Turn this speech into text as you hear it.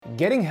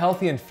getting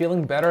healthy and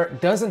feeling better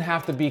doesn't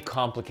have to be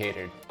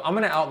complicated. I'm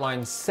gonna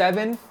outline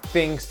 7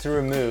 things to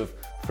remove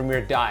from your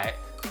diet,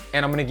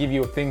 and I'm gonna give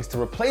you things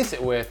to replace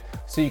it with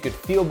so you could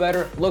feel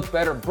better, look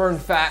better, burn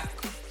fat,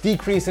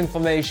 decrease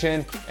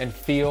inflammation, and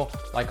feel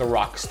like a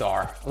rock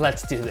star.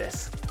 Let's do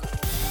this.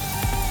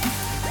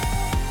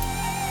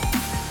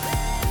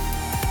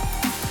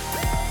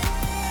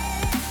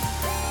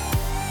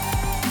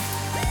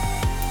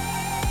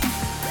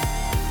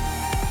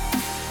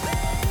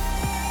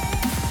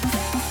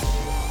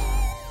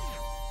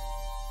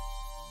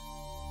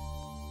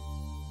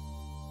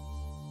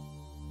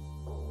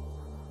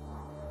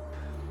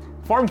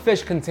 Farm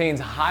fish contains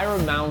higher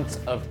amounts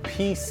of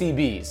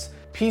PCBs.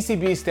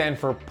 PCBs stand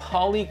for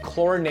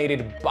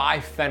polychlorinated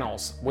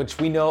biphenyls, which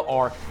we know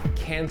are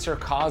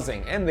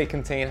cancer-causing, and they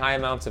contain high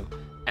amounts of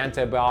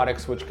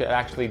antibiotics, which could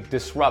actually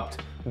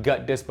disrupt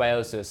gut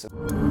dysbiosis.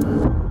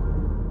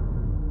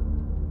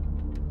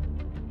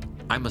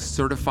 I'm a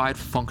certified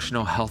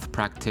functional health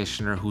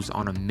practitioner who's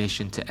on a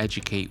mission to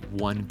educate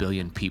 1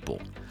 billion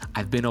people.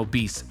 I've been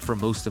obese for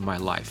most of my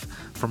life.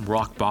 From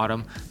rock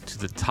bottom to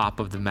the top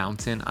of the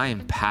mountain, I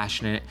am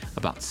passionate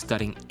about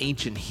studying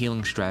ancient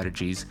healing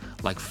strategies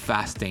like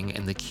fasting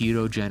and the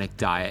ketogenic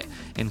diet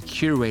and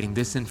curating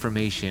this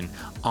information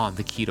on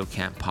the Keto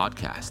Camp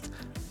podcast.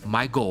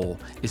 My goal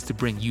is to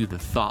bring you the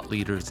thought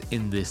leaders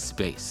in this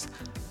space.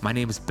 My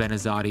name is Ben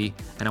Azadi,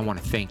 and I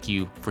want to thank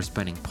you for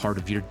spending part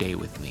of your day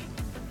with me.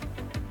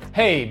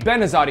 Hey,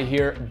 Ben Azadi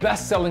here,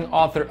 best-selling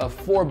author of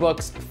 4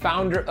 books,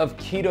 founder of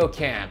Keto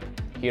Camp.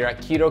 Here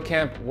at Keto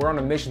Camp, we're on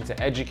a mission to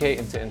educate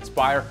and to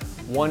inspire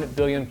 1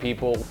 billion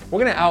people. We're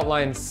gonna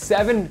outline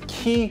 7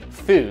 key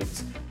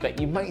foods that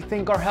you might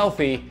think are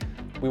healthy.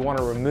 We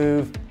wanna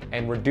remove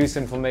and reduce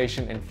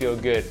inflammation and feel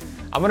good.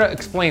 I'm gonna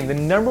explain the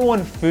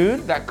 #1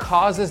 food that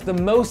causes the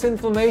most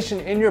inflammation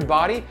in your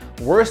body,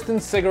 worse than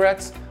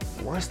cigarettes,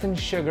 worse than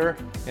sugar,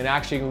 and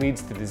actually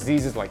leads to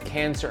diseases like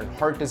cancer and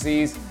heart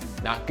disease.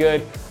 Not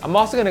good. I'm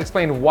also gonna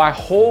explain why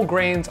whole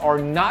grains are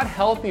not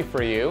healthy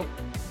for you,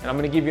 and I'm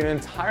gonna give you an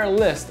entire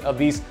list of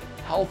these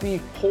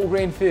healthy whole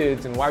grain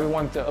foods and why we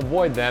want to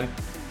avoid them.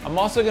 I'm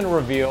also gonna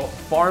reveal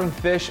farm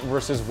fish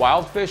versus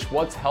wild fish,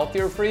 what's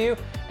healthier for you.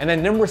 And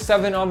then number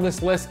 7 on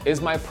this list is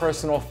my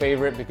personal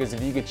favorite, because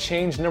if you could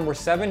change number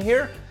 7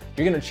 here,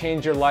 you're gonna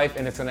change your life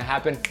and it's gonna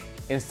happen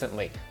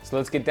instantly. So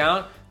let's get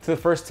down to the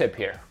first tip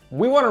here.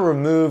 We wanna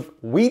remove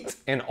wheat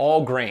and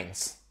all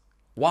grains.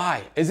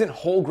 Why? Isn't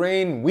whole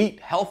grain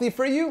wheat healthy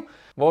for you?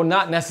 Well,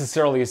 not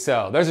necessarily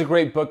so. There's a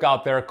great book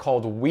out there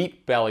called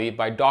Wheat Belly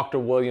by Dr.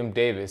 William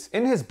Davis.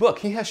 In his book,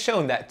 he has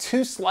shown that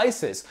 2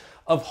 slices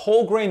of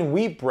whole grain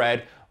wheat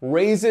bread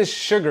raises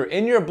sugar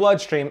in your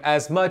bloodstream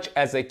as much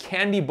as a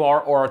candy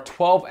bar or a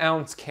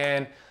 12-ounce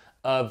can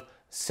of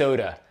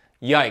soda.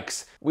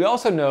 Yikes. We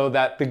also know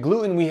that the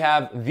gluten we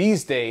have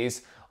these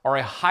days are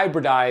a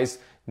hybridized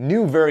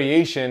new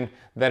variation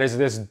that is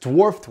this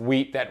dwarfed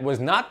wheat that was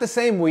not the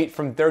same wheat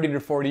from 30 to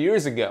 40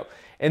 years ago.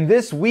 And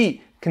this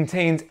wheat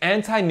contains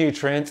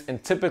anti-nutrients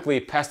and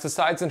typically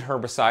pesticides and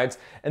herbicides,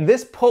 and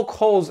this poke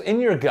holes in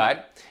your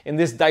gut, in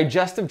this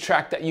digestive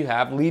tract that you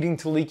have, leading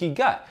to leaky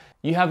gut.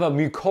 You have a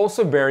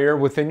mucosal barrier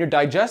within your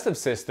digestive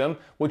system,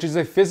 which is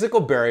a physical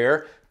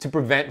barrier to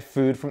prevent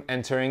food from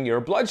entering your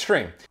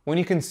bloodstream. When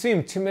you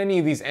consume too many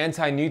of these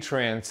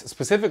anti-nutrients,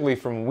 specifically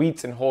from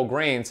wheats and whole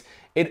grains,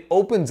 it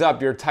opens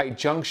up your tight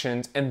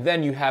junctions, and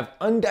then you have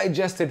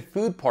undigested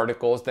food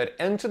particles that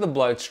enter the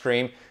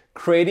bloodstream,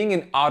 creating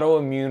an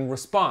autoimmune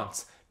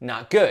response.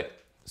 Not good.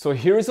 So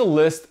here's a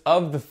list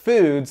of the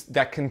foods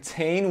that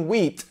contain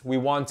wheat. We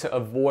want to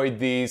avoid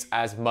these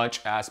as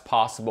much as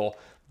possible.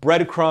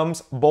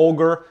 Breadcrumbs,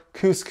 bulgur,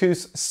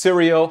 couscous,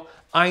 cereal,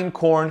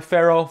 einkorn,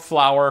 farro,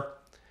 flour,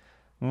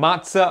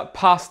 matzah,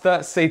 pasta,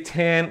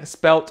 seitan,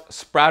 spelt,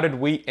 sprouted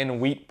wheat, and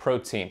wheat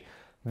protein.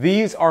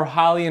 These are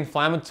highly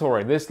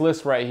inflammatory. This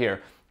list right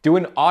here. Do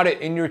an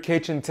audit in your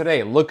kitchen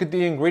today. Look at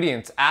the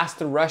ingredients. Ask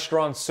the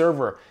restaurant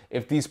server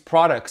if these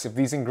products, if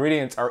these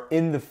ingredients are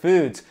in the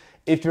foods.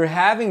 If you're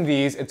having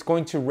these, it's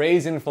going to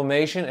raise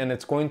inflammation and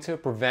it's going to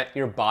prevent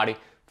your body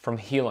from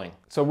healing.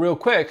 So real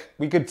quick,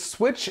 we could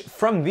switch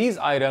from these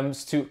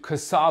items to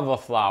cassava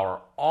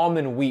flour,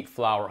 almond wheat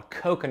flour,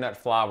 coconut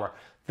flour.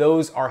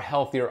 Those are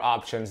healthier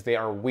options. They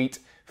are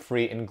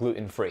wheat-free and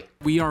gluten-free.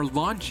 We are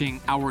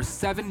launching our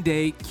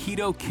 7-day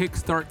Keto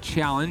Kickstart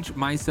Challenge,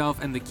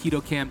 myself and the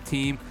Keto Camp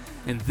team.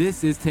 And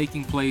this is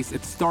taking place,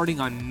 it's starting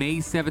on May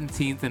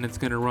 17th and it's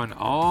gonna run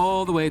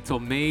all the way till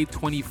May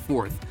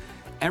 24th.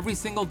 Every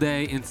single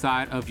day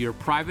inside of your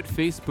private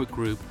Facebook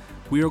group,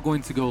 we are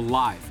going to go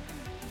live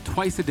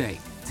twice a day,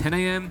 10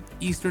 a.m.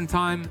 Eastern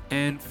Time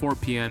and 4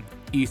 p.m.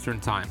 Eastern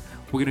Time.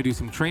 We're gonna do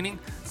some training,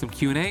 some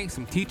Q&A,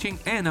 some teaching,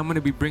 and I'm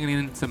gonna be bringing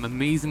in some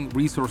amazing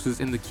resources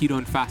in the keto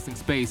and fasting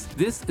space.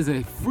 This is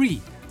a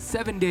free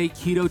 7-day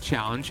keto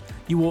challenge.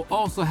 You will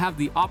also have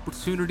the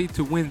opportunity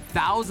to win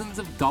thousands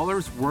of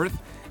dollars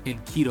worth in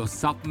keto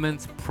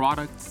supplements,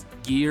 products,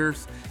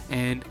 gears,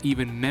 and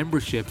even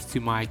memberships to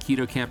my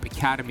Keto Camp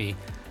Academy.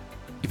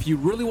 If you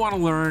really want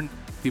to learn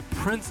the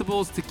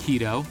principles to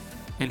keto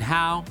and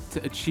how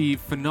to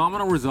achieve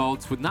phenomenal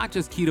results with not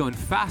just keto and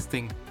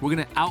fasting. We're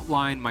gonna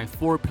outline my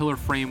 4-pillar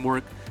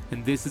framework,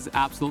 and this is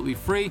absolutely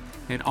free,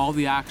 and all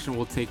the action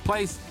will take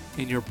place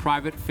in your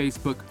private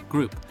Facebook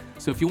group.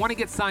 So if you wanna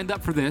get signed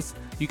up for this,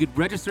 you could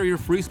register your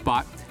free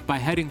spot by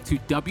heading to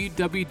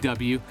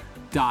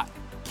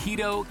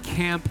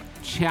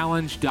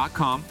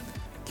www.ketocampchallenge.com.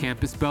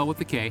 Camp is spelled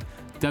with a K.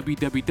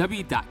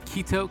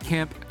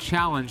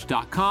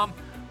 www.ketocampchallenge.com.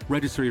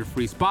 Register your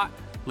free spot.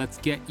 Let's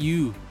get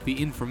you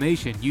the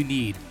information you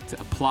need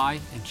to apply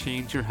and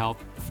change your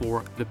health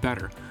for the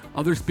better.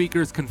 Other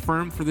speakers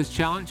confirmed for this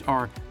challenge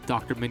are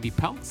Dr. Mindy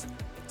Peltz,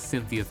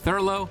 Cynthia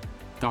Thurlow,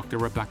 Dr.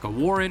 Rebecca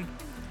Warren,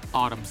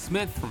 Autumn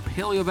Smith from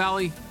Paleo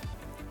Valley,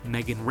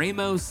 Megan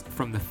Ramos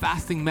from the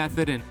Fasting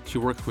Method, and she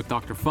works with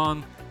Dr.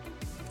 Fung.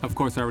 Of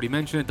course, I already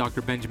mentioned it,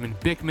 Dr. Benjamin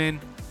Bickman,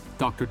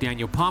 Dr.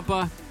 Daniel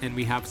Pompa, and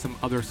we have some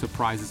other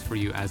surprises for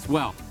you as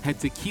well. Head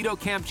to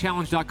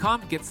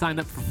ketocampchallenge.com, get signed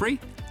up for free,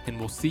 and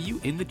we'll see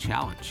you in the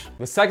challenge.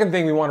 The second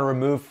thing we want to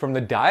remove from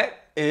the diet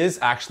is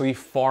actually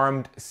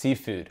farmed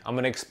seafood. I'm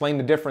going to explain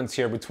the difference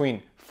here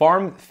between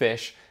farmed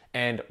fish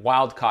and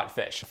wild-caught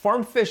fish.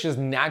 Farmed fish is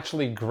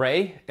naturally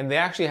gray, and they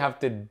actually have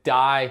to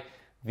dye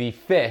the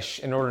fish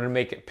in order to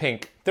make it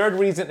pink. Third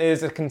reason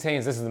is it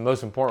contains, this is the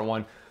most important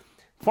one,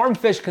 farmed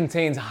fish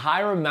contains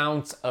higher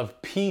amounts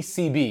of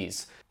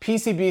PCBs.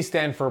 PCBs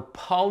stand for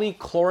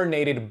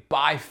polychlorinated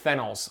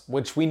biphenyls,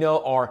 which we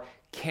know are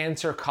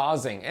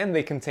cancer-causing, and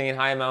they contain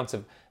high amounts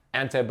of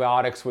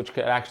antibiotics, which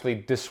could actually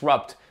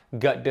disrupt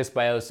gut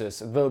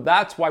dysbiosis. Though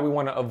that's why we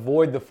want to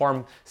avoid the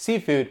farmed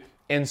seafood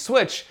and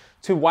switch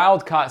to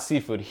wild-caught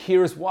seafood.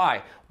 Here's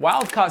why.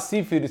 Wild-caught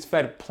seafood is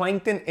fed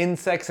plankton,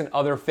 insects, and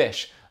other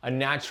fish, a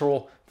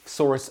natural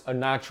source, a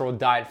natural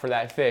diet for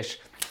that fish.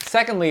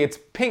 Secondly, it's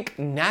pink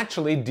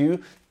naturally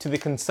due to the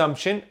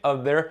consumption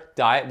of their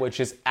diet, which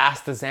is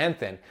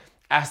astaxanthin.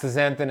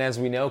 Astaxanthin, as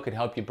we know, could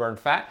help you burn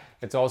fat.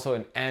 It's also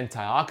an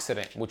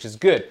antioxidant, which is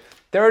good.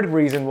 Third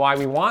reason why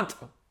we want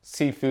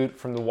seafood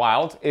from the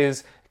wild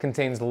is it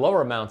contains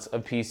lower amounts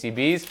of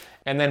PCBs.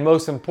 And then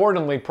most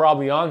importantly,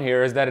 probably on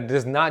here, is that it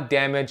does not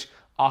damage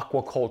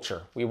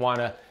aquaculture. We want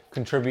to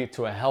contribute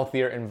to a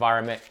healthier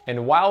environment,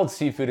 and wild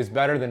seafood is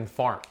better than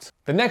farmed.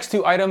 The next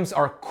two items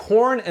are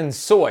corn and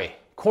soy.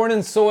 Corn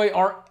and soy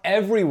are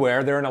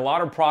everywhere. They're in a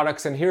lot of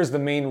products, and here's the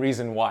main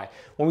reason why.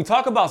 When we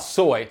talk about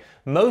soy,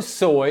 most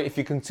soy, if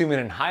you consume it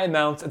in high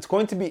amounts, it's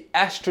going to be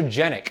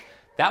estrogenic.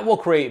 That will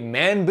create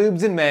man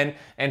boobs in men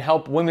and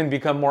help women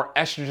become more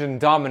estrogen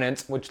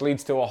dominant, which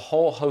leads to a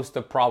whole host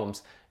of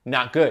problems.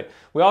 Not good.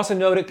 We also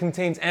know it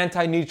contains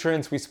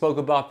anti-nutrients. We spoke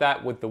about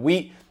that with the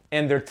wheat,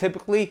 and they're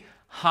typically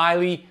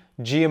highly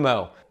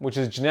GMO, which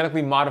is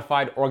genetically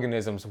modified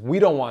organisms. We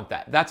don't want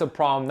that. That's a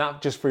problem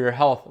not just for your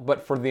health,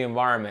 but for the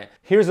environment.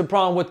 Here's the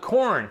problem with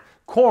corn.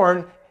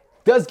 Corn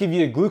does give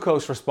you a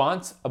glucose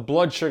response, a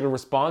blood sugar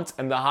response,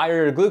 and the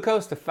higher your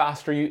glucose, the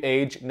faster you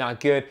age. Not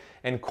good.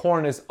 And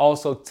corn is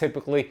also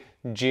typically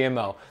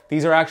GMO.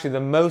 These are actually the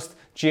most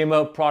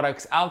GMO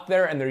products out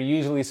there, and they're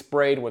usually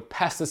sprayed with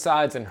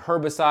pesticides and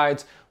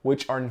herbicides,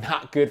 which are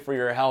not good for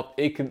your health.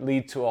 It could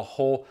lead to a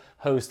whole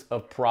host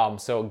of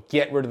problems. So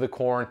get rid of the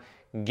corn,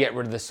 get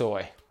rid of the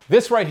soy.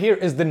 This right here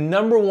is the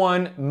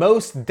 #1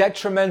 most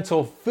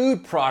detrimental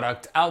food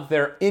product out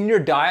there in your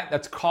diet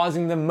that's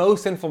causing the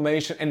most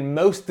inflammation and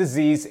most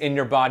disease in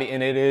your body,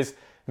 and it is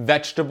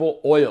vegetable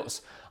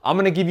oils. I'm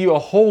gonna give you a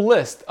whole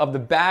list of the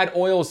bad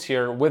oils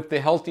here with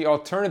the healthy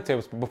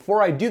alternatives. But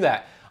before I do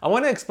that, I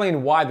wanna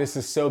explain why this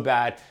is so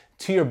bad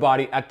to your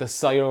body at the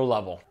cellular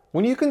level.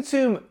 When you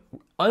consume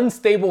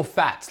unstable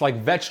fats like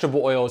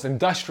vegetable oils,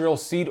 industrial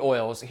seed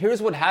oils,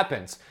 here's what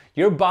happens.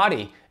 Your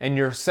body and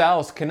your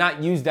cells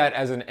cannot use that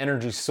as an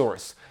energy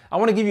source. I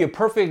want to give you a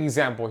perfect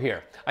example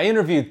here. I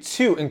interviewed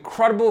two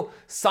incredible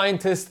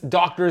scientists,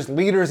 doctors,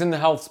 leaders in the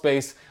health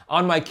space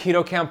on my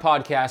Keto Camp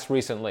podcast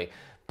recently.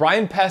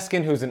 Brian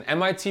Peskin, who's an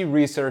MIT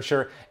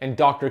researcher, and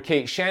Dr.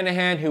 Kate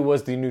Shanahan, who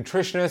was the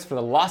nutritionist for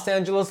the Los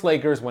Angeles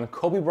Lakers when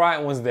Kobe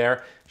Bryant was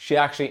there. She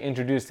actually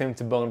introduced him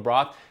to bone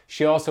broth.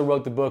 She also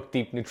wrote the book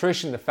Deep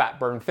Nutrition, The Fat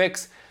Burn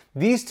Fix.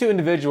 These two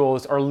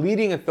individuals are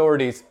leading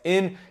authorities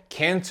in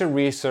cancer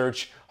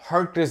research,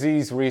 heart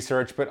disease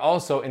research, but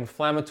also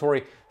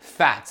inflammatory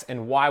fats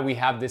and why we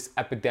have this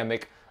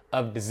epidemic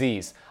of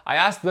disease. I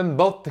asked them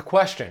both the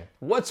question,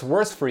 what's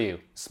worse for you,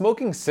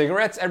 smoking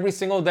cigarettes every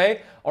single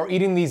day or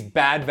eating these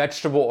bad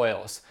vegetable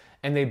oils?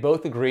 And they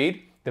both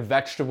agreed the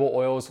vegetable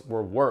oils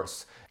were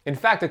worse. In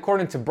fact,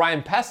 according to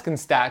Brian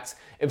Peskin's stats,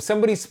 if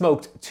somebody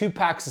smoked 2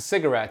 packs of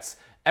cigarettes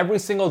every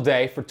single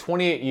day for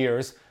 28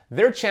 years,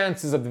 their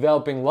chances of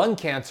developing lung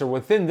cancer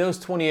within those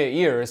 28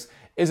 years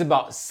is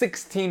about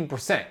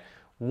 16%.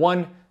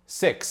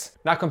 1-6.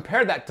 Now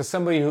compare that to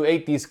somebody who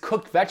ate these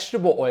cooked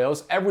vegetable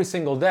oils every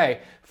single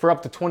day for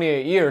up to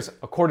 28 years,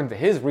 according to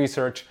his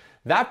research.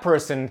 That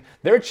person,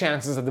 their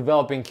chances of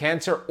developing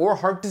cancer or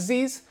heart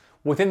disease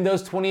within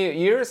those 28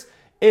 years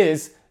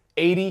is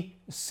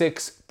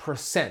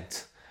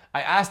 86%.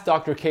 I asked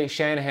Dr. Kate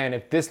Shanahan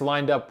if this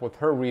lined up with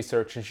her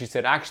research, and she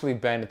said, actually,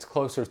 Ben, it's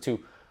closer to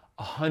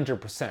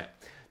 100%.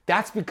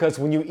 That's because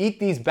when you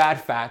eat these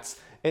bad fats,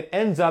 it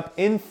ends up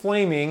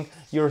inflaming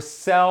your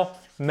cell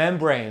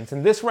membranes.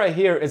 And this right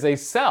here is a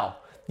cell.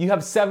 You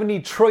have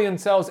 70 trillion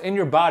cells in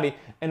your body,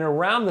 and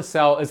around the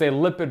cell is a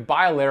lipid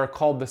bilayer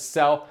called the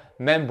cell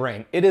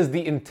membrane. It is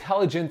the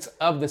intelligence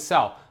of the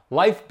cell.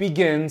 Life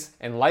begins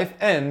and life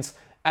ends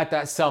at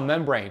that cell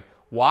membrane.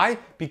 Why?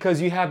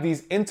 Because you have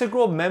these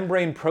integral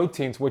membrane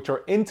proteins which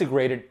are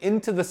integrated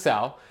into the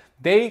cell.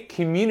 They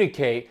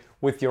communicate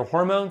with your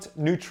hormones,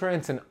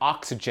 nutrients, and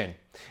oxygen.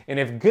 And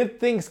if good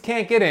things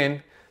can't get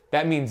in,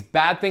 that means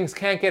bad things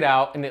can't get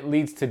out, and it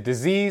leads to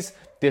disease,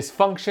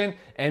 dysfunction,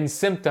 and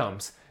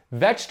symptoms.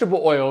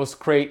 Vegetable oils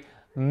create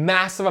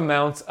massive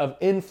amounts of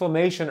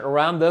inflammation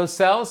around those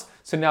cells.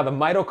 So now the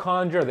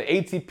mitochondria, the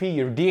ATP,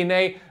 your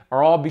DNA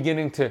are all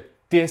beginning to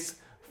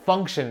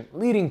dysfunction,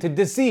 leading to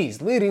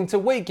disease, leading to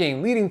weight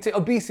gain, leading to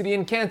obesity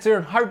and cancer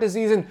and heart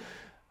disease and a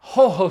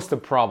whole host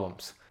of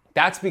problems.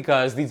 That's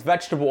because these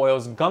vegetable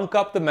oils gunk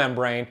up the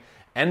membrane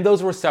and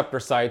those receptor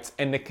sites,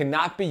 and it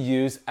cannot be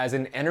used as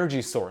an energy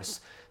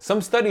source.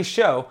 Some studies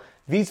show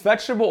these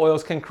vegetable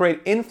oils can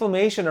create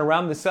inflammation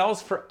around the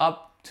cells for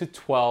up to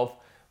 12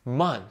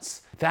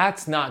 months.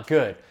 That's not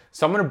good.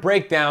 So I'm gonna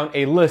break down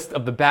a list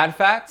of the bad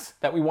fats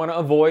that we wanna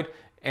avoid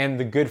and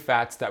the good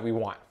fats that we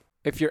want.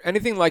 If you're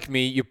anything like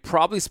me, you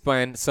probably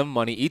spend some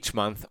money each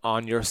month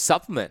on your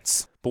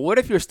supplements. But what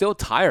if you're still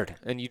tired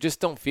and you just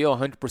don't feel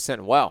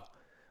 100% well?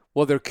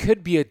 Well, there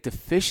could be a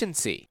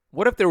deficiency.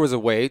 What if there was a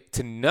way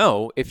to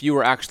know if you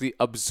were actually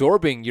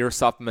absorbing your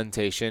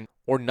supplementation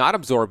or not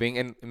absorbing,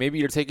 and maybe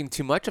you're taking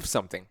too much of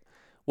something?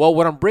 Well,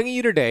 what I'm bringing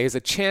you today is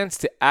a chance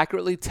to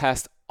accurately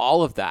test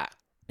all of that.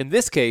 In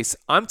this case,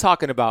 I'm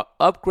talking about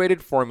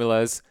upgraded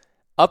formulas,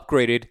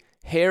 upgraded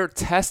hair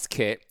test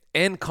kit,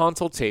 and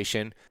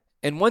consultation.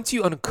 And once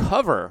you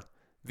uncover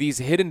these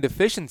hidden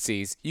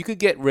deficiencies, you could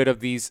get rid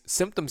of these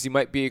symptoms you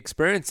might be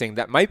experiencing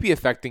that might be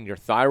affecting your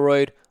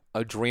thyroid,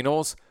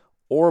 adrenals,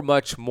 or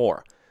much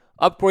more.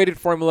 Upgraded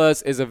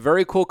Formulas is a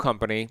very cool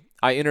company.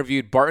 I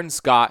interviewed Barton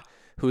Scott,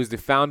 who is the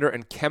founder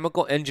and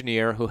chemical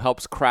engineer who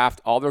helps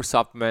craft all their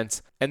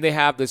supplements, and they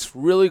have this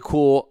really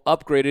cool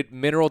upgraded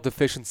mineral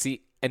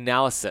deficiency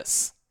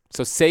analysis.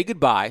 So say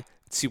goodbye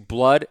to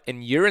blood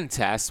and urine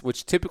tests,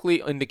 which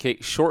typically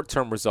indicate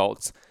short-term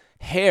results.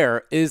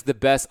 Hair is the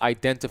best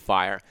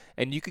identifier,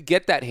 and you could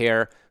get that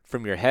hair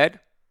from your head,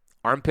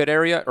 armpit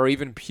area, or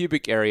even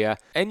pubic area,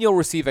 and you'll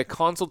receive a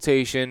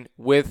consultation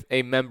with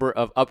a member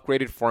of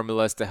Upgraded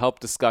Formulas to help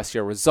discuss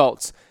your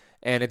results.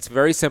 And it's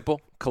very simple.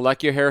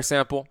 Collect your hair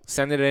sample,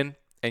 send it in,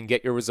 and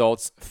get your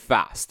results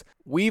fast.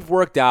 We've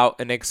worked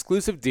out an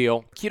exclusive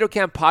deal for Keto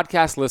Camp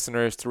podcast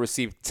listeners to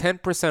receive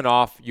 10%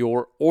 off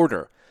your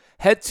order.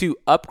 Head to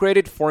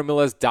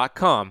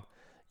upgradedformulas.com.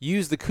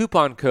 Use the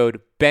coupon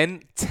code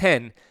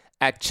BEN10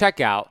 at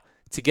checkout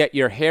to get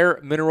your hair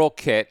mineral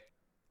kit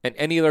and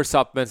any other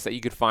supplements that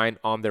you could find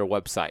on their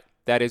website.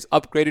 That is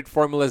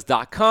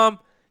upgradedformulas.com.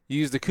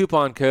 Use the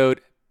coupon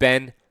code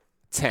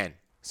BEN10.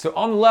 So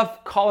on the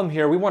left column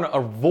here, we want to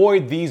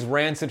avoid these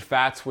rancid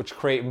fats which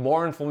create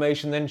more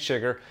inflammation than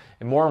sugar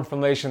and more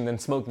inflammation than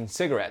smoking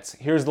cigarettes.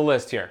 Here's the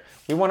list here.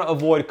 We want to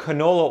avoid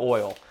canola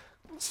oil,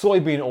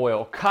 soybean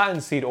oil,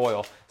 cottonseed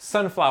oil,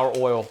 sunflower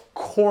oil,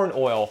 corn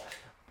oil,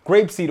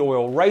 grapeseed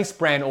oil, rice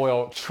bran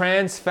oil,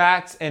 trans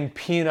fats, and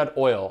peanut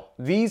oil.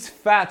 These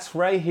fats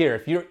right here,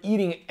 if you're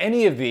eating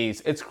any of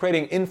these, it's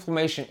creating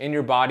inflammation in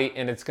your body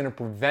and it's gonna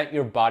prevent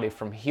your body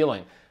from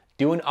healing.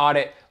 Do an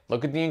audit,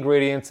 look at the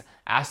ingredients,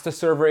 ask the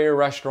server at your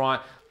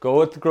restaurant,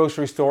 go at the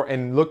grocery store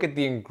and look at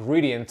the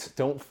ingredients.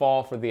 Don't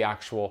fall for the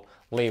actual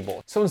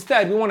label. So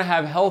instead, we wanna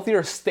have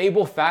healthier,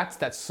 stable fats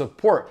that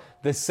support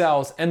the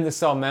cells and the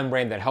cell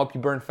membrane that help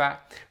you burn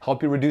fat,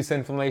 help you reduce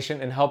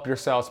inflammation, and help your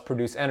cells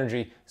produce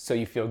energy so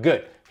you feel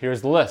good.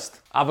 Here's the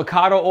list.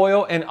 Avocado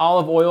oil and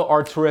olive oil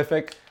are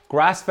terrific.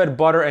 Grass-fed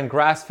butter and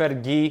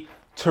grass-fed ghee,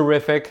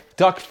 terrific.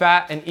 Duck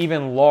fat and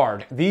even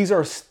lard. These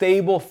are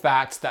stable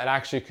fats that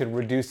actually could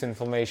reduce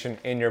inflammation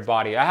in your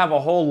body. I have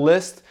a whole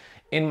list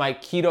in my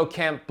Keto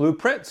Camp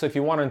blueprint. So if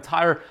you want an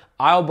entire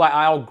aisle by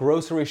aisle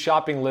grocery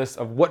shopping list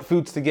of what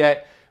foods to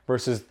get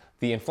versus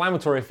the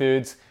inflammatory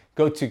foods,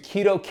 go to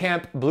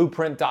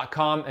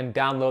ketocampblueprint.com and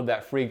download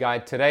that free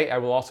guide today. I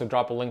will also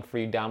drop a link for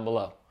you down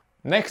below.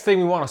 Next thing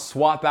we want to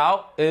swap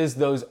out is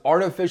those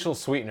artificial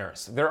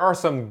sweeteners. There are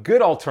some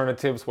good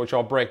alternatives, which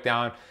I'll break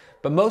down,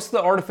 but most of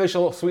the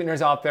artificial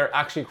sweeteners out there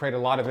actually create a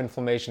lot of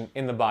inflammation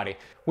in the body.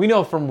 We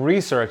know from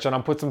research, and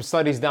I'll put some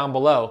studies down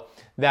below,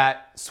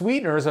 that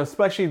sweeteners,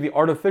 especially the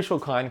artificial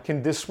kind,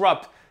 can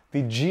disrupt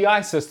the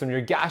GI system,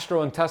 your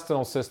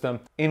gastrointestinal system,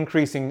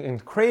 increasing in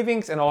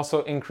cravings and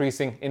also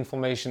increasing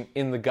inflammation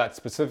in the gut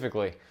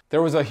specifically.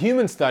 There was a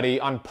human study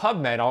on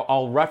PubMed,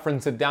 I'll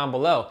reference it down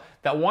below,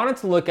 that wanted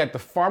to look at the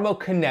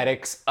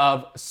pharmacokinetics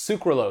of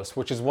sucralose,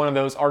 which is one of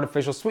those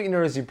artificial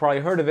sweeteners. You've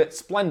probably heard of it,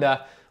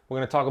 Splenda. We're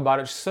gonna talk about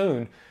it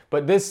soon.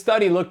 But this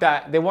study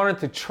they wanted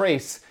to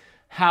trace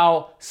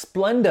how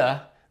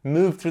Splenda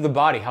moved through the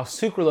body, how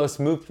sucralose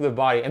moved through the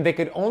body, and they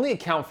could only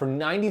account for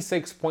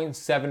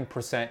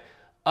 96.7%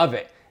 of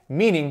it.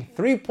 meaning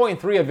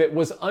 3.3 of it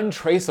was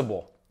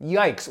untraceable.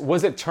 Yikes,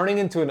 was it turning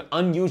into an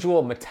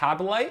unusual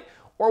metabolite,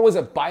 or was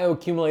it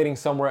bioaccumulating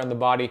somewhere in the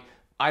body?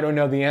 I don't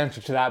know the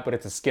answer to that, but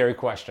it's a scary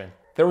question.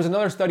 There was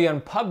another study on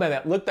PubMed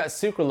that looked at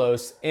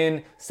sucralose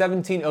in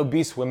 17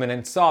 obese women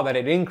and saw that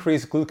it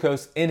increased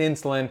glucose in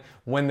insulin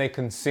when they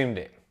consumed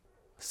it.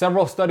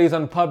 Several studies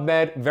on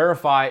PubMed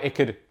verify it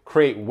could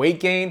create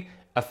weight gain,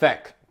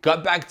 affect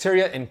gut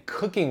bacteria, and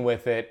cooking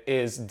with it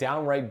is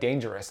downright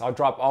dangerous. I'll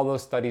drop all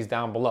those studies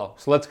down below.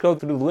 So let's go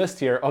through the list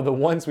here of the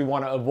ones we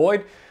want to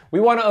avoid. We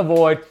want to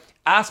avoid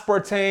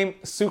aspartame,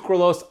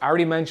 sucralose, I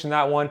already mentioned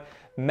that one,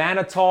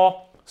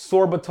 mannitol,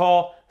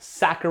 sorbitol,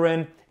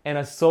 saccharin, and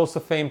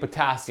isosulfame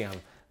potassium.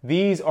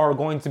 These are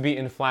going to be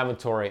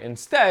inflammatory.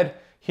 Instead,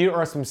 here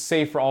are some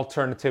safer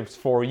alternatives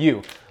for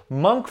you.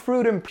 Monk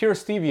fruit and pure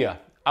stevia.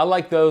 I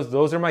like those.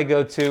 Those are my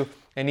go-to,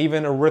 and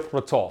even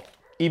erythritol.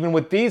 Even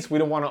with these, we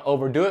don't want to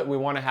overdo it. We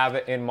want to have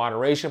it in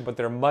moderation, but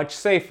they're much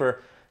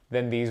safer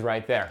than these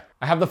right there.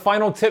 I have the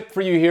final tip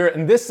for you here,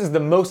 and this is the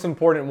most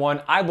important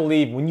one. I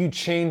believe when you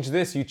change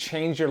this, you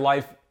change your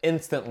life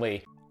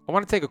instantly. I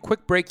want to take a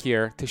quick break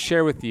here to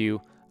share with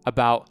you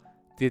about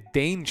the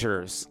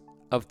dangers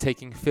of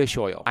taking fish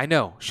oil. I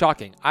know,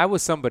 shocking. I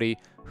was somebody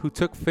who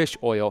took fish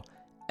oil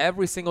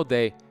every single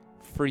day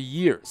for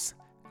years.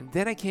 And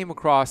then I came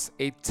across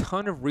a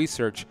ton of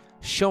research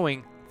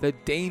showing the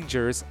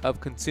dangers of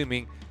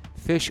consuming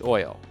fish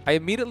oil. I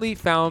immediately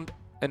found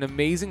an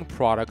amazing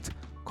product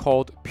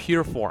called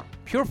Pureform.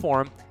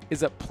 Pureform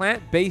is a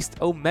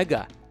plant-based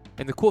omega.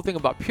 And the cool thing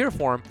about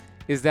Pureform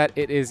is that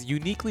it is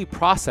uniquely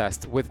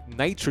processed with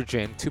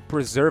nitrogen to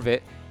preserve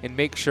it and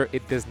make sure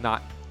it does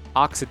not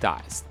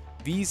oxidize.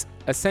 These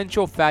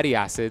essential fatty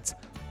acids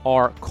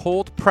are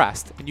cold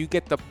pressed, and you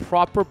get the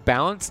proper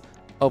balance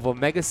of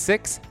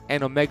omega-6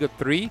 and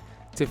omega-3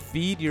 to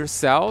feed your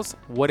cells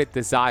what it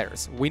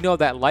desires. We know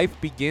that life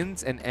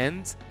begins and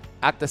ends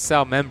at the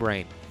cell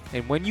membrane.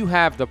 And when you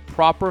have the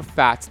proper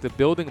fats, the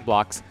building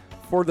blocks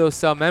for those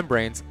cell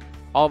membranes,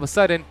 all of a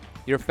sudden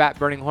your fat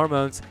burning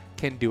hormones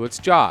can do its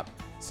job.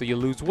 So you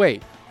lose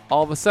weight.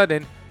 All of a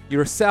sudden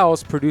your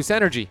cells produce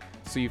energy,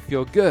 so you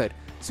feel good.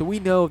 So we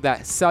know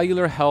that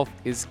cellular health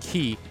is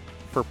key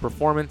for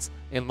performance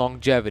and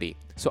longevity.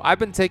 So I've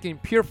been taking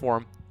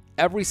Pureform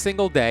every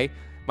single day.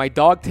 My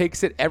dog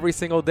takes it every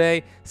single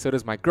day. So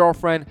does my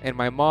girlfriend and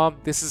my mom.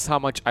 This is how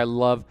much I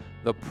love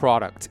the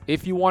product.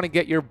 If you want to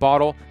get your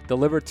bottle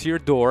delivered to your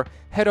door,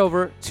 head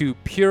over to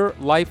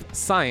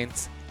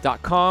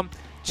purelifescience.com.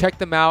 Check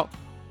them out.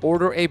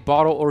 Order a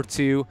bottle or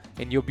two,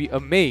 and you'll be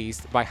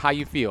amazed by how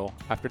you feel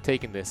after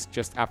taking this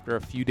just after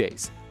a few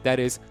days. That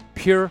is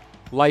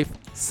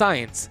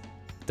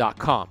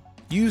purelifescience.com.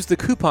 Use the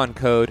coupon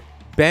code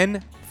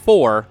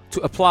BEN4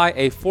 to apply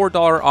a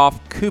 $4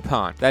 off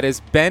coupon. That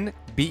is BEN,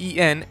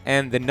 B-E-N,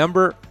 and the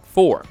number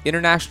 4.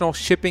 International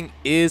shipping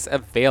is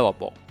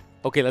available.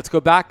 Okay, let's go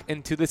back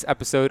into this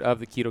episode of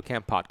the Keto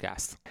Camp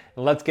podcast.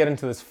 Let's get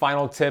into this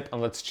final tip, and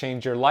let's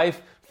change your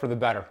life for the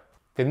better.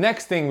 The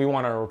next thing we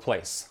want to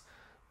replace.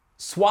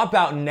 Swap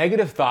out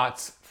negative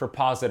thoughts for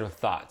positive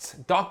thoughts.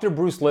 Dr.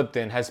 Bruce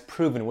Lipton has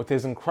proven with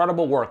his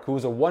incredible work, who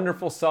is a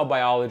wonderful cell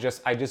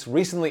biologist. I just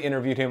recently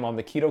interviewed him on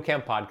the Keto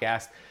Camp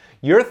podcast.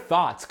 Your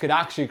thoughts could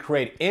actually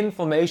create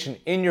inflammation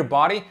in your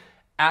body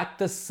at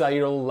the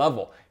cellular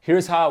level.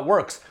 Here's how it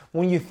works.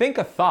 When you think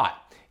a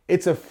thought,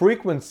 it's a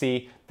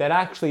frequency that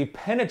actually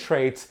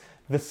penetrates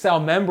the cell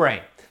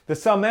membrane. The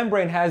cell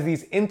membrane has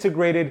these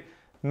integrated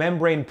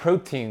membrane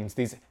proteins,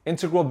 these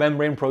integral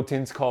membrane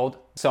proteins called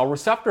cell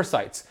receptor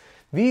sites.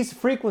 These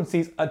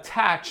frequencies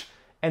attach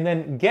and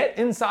then get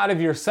inside of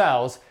your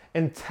cells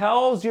and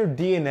tells your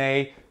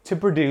DNA to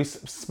produce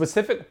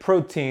specific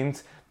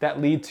proteins that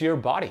lead to your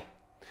body.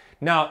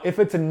 Now, if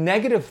it's a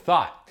negative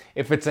thought,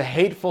 if it's a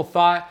hateful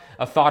thought,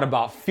 a thought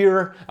about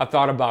fear, a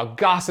thought about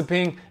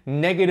gossiping,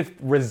 negative,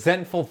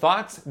 resentful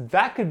thoughts,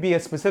 that could be a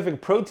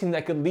specific protein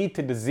that could lead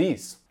to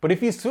disease. But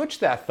if you switch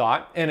that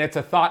thought and it's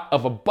a thought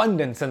of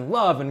abundance and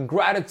love and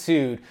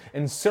gratitude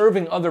and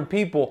serving other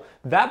people,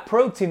 that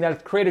protein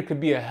that's created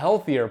could be a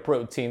healthier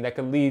protein that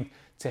could lead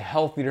to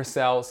healthier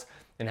cells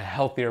and a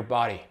healthier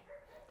body.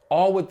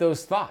 All with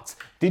those thoughts.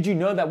 Did you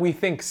know that we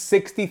think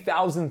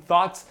 60,000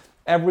 thoughts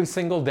every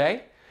single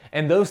day?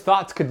 And those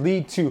thoughts could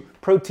lead to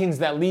proteins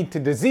that lead to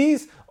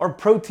disease or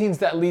proteins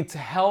that lead to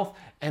health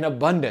and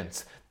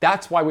abundance.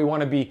 That's why we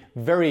want to be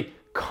very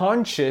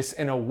conscious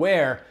and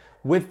aware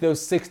with those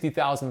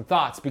 60,000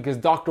 thoughts, because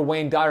Dr.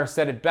 Wayne Dyer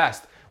said it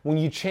best. When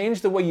you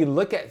change the way you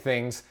look at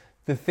things,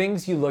 the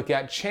things you look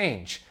at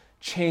change.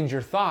 Change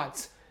your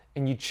thoughts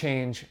and you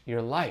change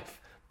your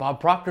life. Bob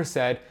Proctor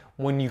said,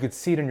 when you could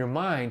see it in your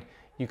mind,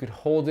 you could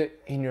hold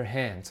it in your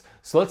hands.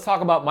 So let's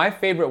talk about my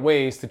favorite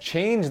ways to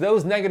change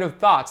those negative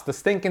thoughts, the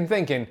stinking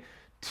thinking,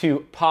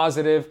 to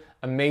positive,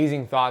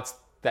 amazing thoughts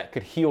that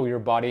could heal your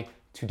body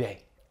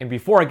today. And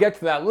before I get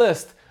to that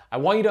list, I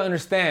want you to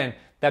understand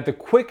that the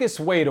quickest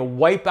way to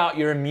wipe out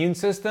your immune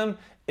system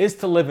is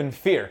to live in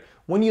fear.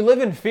 When you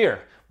live in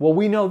fear, well,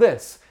 we know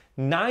this,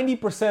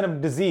 90% of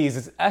disease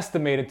is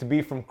estimated to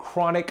be from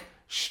chronic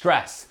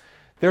stress.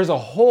 There's a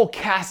whole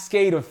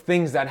cascade of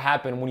things that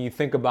happen when you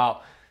think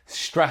about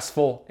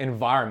stressful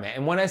environment.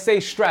 And when I say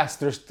stress,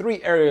 there's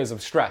 3 areas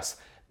of stress: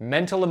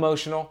 mental,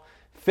 emotional,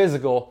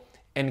 physical,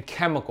 and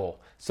chemical.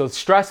 So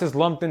stress is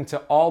lumped into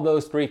all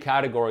those 3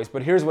 categories.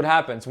 But here's what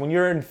happens. When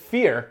you're in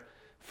fear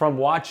from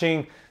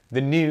watching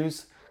the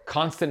news,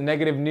 constant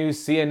negative news,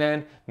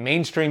 CNN,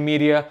 mainstream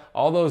media,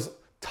 all those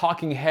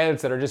talking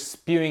heads that are just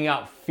spewing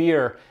out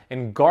fear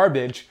and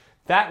garbage,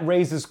 that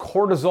raises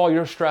cortisol,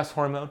 your stress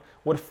hormone.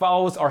 What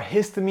follows are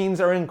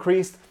histamines are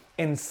increased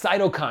and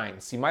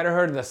cytokines. You might have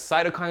heard of the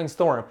cytokine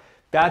storm.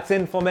 That's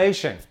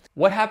inflammation.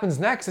 What happens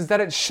next is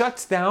that it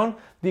shuts down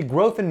the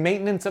growth and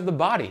maintenance of the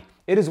body.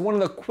 It is one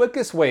of the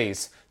quickest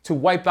ways to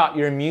wipe out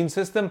your immune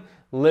system.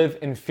 Live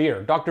in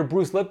fear. Dr.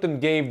 Bruce Lipton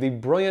gave the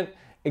brilliant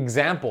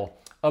example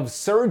of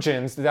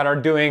surgeons that are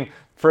doing,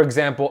 for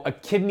example, a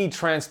kidney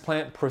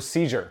transplant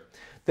procedure.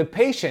 The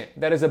patient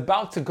that is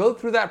about to go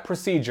through that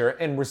procedure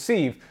and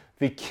receive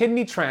the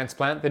kidney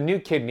transplant, the new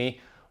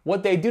kidney,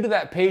 what they do to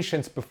that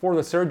patient before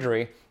the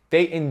surgery,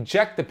 they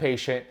inject the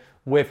patient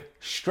with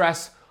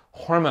stress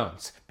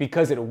hormones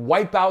because it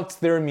wipes out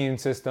their immune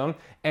system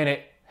and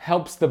it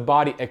helps the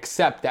body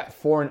accept that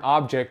foreign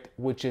object,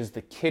 which is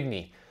the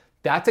kidney.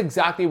 That's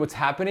exactly what's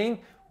happening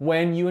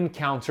when you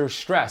encounter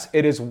stress.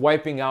 It is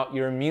wiping out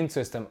your immune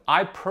system.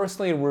 I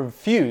personally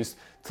refuse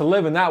to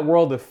live in that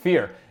world of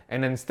fear.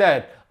 And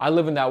instead, I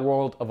live in that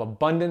world of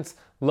abundance,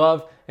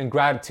 love, and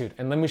gratitude.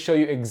 And let me show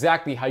you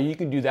exactly how you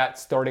can do that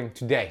starting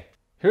today.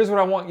 Here's what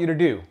I want you to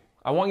do.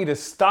 I want you to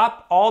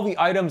stop all the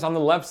items on the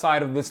left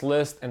side of this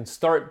list and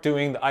start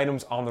doing the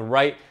items on the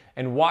right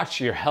and watch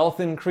your health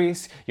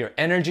increase, your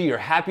energy, your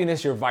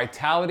happiness, your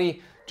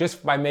vitality,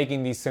 just by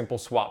making these simple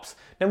swaps.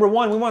 Number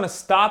 1, we want to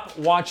stop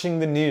watching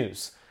the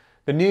news.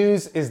 The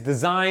news is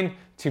designed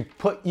to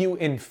put you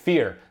in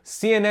fear.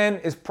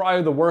 CNN is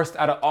probably the worst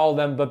out of all of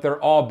them, but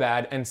they're all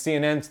bad, and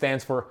CNN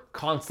stands for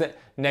constant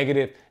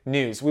negative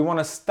news. We want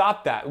to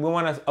stop that. We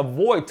want to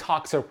avoid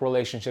toxic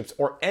relationships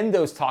or end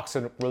those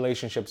toxic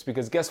relationships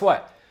because guess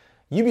what?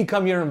 You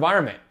become your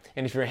environment.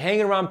 And if you're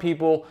hanging around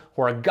people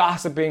who are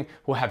gossiping,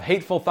 who have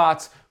hateful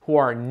thoughts, who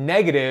are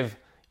negative,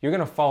 you're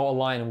going to fall a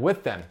line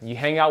with them. You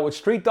hang out with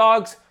street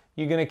dogs,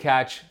 you're going to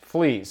catch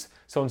fleas.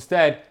 So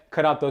instead,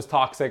 cut out those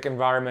toxic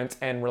environments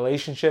and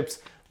relationships.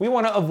 We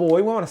want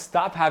to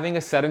stop having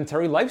a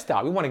sedentary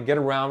lifestyle. We want to get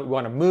around, we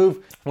want to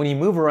move. When you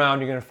move around,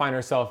 you're going to find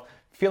yourself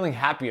feeling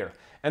happier.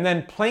 And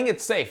then playing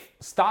it safe.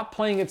 Stop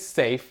playing it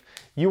safe.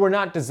 You were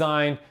not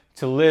designed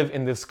to live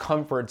in this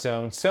comfort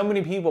zone. So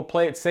many people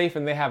play it safe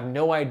and they have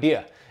no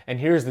idea. And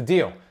here's the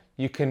deal.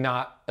 You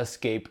cannot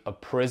escape a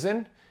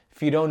prison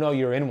if you don't know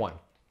you're in one.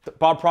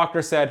 Bob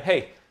Proctor said,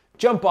 hey,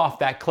 jump off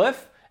that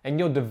cliff and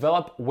you'll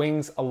develop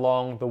wings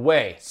along the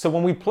way. So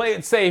when we play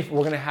it safe,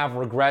 we're gonna have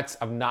regrets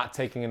of not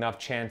taking enough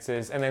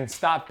chances and then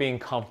stop being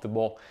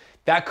comfortable.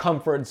 That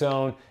comfort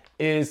zone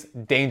is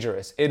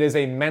dangerous. It is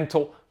a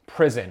mental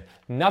prison.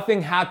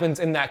 Nothing happens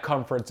in that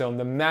comfort zone.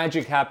 The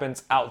magic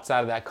happens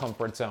outside of that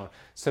comfort zone.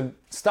 So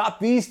stop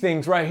these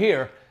things right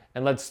here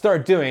and let's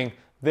start doing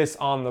this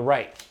on the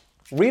right.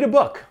 Read a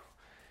book.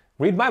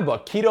 Read my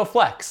book, Keto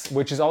Flex,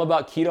 which is all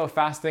about keto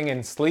fasting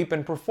and sleep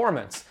and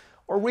performance.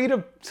 Or read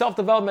a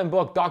self-development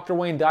book, Dr.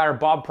 Wayne Dyer,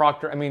 Bob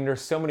Proctor. I mean,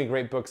 there's so many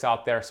great books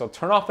out there. So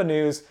turn off the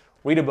news,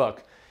 read a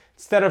book.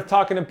 Instead of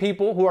talking to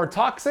people who are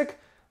toxic,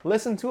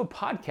 listen to a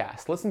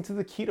podcast. Listen to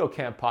the Keto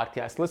Camp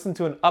podcast. Listen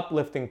to an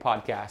uplifting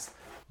podcast.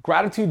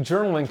 Gratitude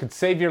journaling could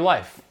save your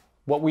life.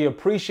 What we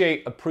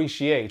appreciate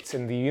appreciates,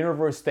 and the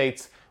universe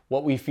states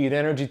what we feed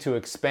energy to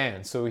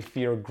expand. So if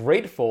you're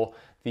grateful,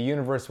 the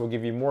universe will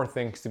give you more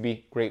things to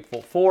be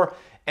grateful for.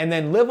 And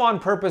then live on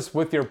purpose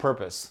with your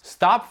purpose.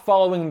 Stop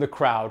following the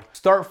crowd.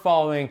 Start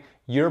following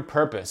your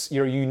purpose,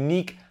 your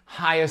unique,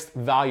 highest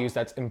values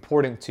that's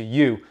important to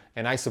you.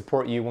 And I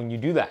support you when you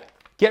do that.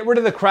 Get rid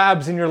of the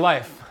crabs in your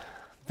life.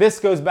 This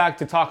goes back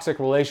to toxic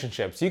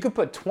relationships. You could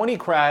put 20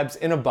 crabs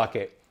in a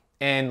bucket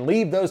and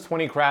leave those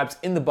 20 crabs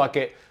in the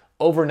bucket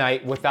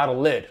overnight without a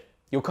lid.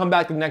 You'll come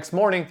back the next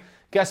morning.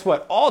 Guess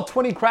what? All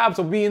 20 crabs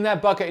will be in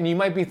that bucket, and you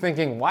might be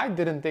thinking, why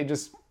didn't they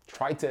just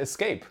try to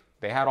escape?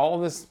 They had all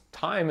this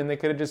time and they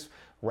could have just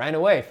ran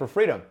away for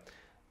freedom.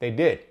 They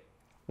did.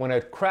 When a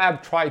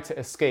crab tried to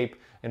escape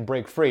and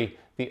break free,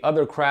 the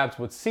other crabs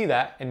would see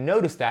that and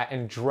notice that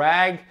and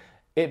drag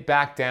it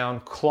back down,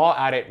 claw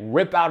at it,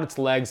 rip out its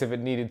legs if it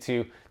needed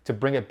to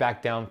bring it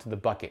back down to the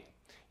bucket.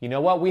 You know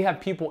what? We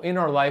have people in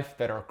our life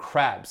that are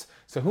crabs.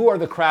 So who are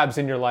the crabs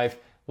in your life?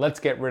 Let's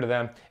get rid of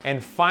them.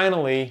 And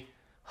finally,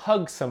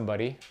 hug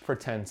somebody for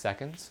 10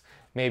 seconds.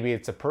 Maybe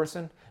it's a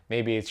person,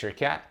 maybe it's your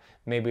cat,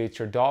 maybe it's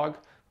your dog.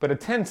 But a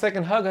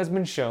 10-second hug has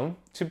been shown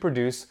to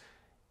produce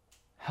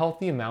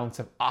healthy amounts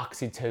of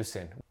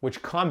oxytocin,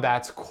 which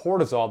combats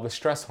cortisol, the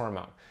stress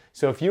hormone.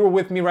 So if you were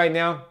with me right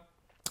now,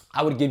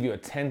 I would give you a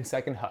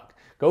 10-second hug.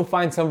 Go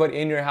find somebody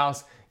in your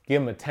house,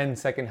 give them a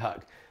 10-second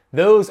hug.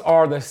 Those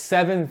are the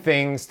 7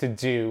 things to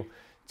do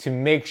to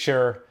make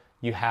sure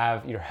you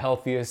have your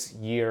healthiest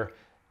year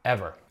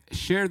ever.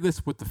 share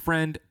this with a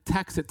friend,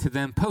 text it to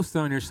them, post it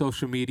on your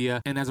social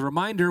media. And as a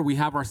reminder, we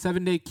have our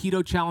 7-day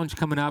keto challenge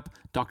coming up.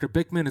 Dr.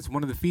 Bickman is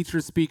one of the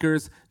featured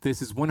speakers.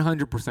 This is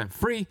 100%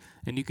 free,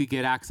 and you could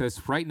get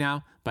access right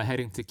now by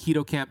heading to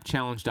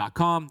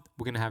ketocampchallenge.com.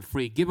 We're going to have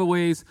free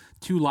giveaways,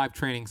 2 live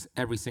trainings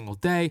every single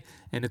day,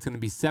 and it's going to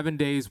be 7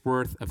 days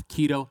worth of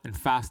keto and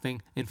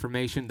fasting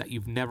information that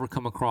you've never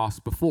come across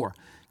before.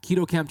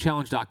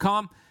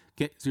 ketocampchallenge.com.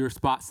 Get your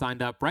spot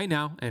signed up right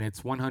now, and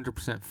it's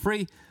 100%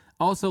 free.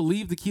 Also,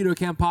 leave the Keto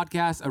Camp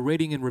Podcast a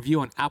rating and review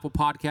on Apple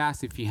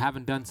Podcasts if you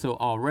haven't done so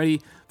already.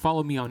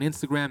 Follow me on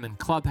Instagram and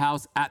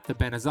Clubhouse at the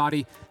Ben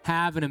Azadi.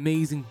 Have an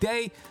amazing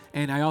day.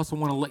 And I also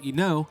want to let you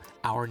know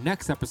our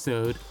next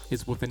episode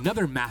is with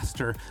another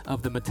master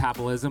of the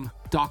metabolism,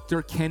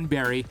 Dr. Ken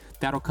Berry.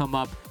 That'll come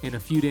up in a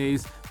few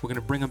days. We're going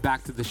to bring him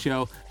back to the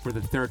show for the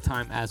 3rd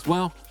time as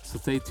well. So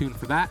stay tuned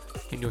for that,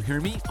 and you'll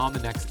hear me on the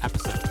next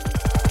episode.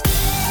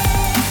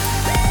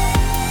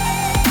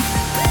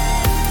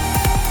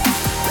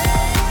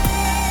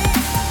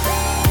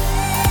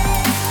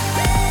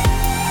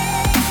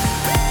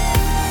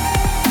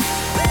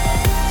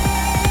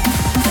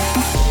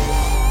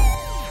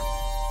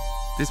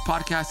 This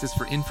podcast is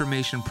for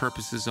information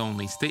purposes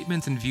only.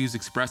 Statements and views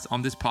expressed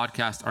on this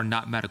podcast are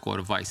not medical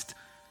advice.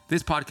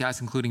 This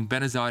podcast, including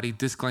Ben Azadi,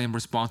 disclaims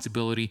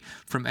responsibility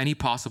from any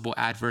possible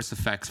adverse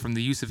effects from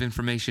the use of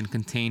information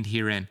contained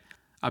herein.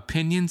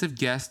 Opinions of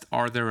guests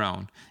are their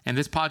own, and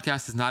this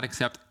podcast does not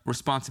accept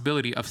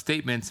responsibility of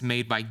statements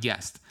made by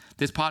guests.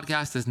 This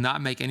podcast does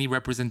not make any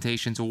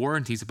representations or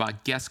warranties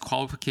about guest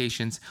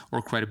qualifications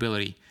or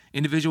credibility.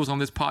 Individuals on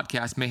this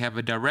podcast may have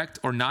a direct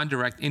or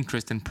non-direct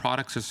interest in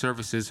products or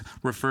services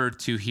referred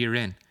to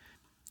herein.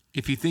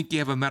 If you think you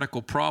have a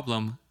medical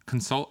problem,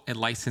 consult a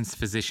licensed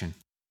physician.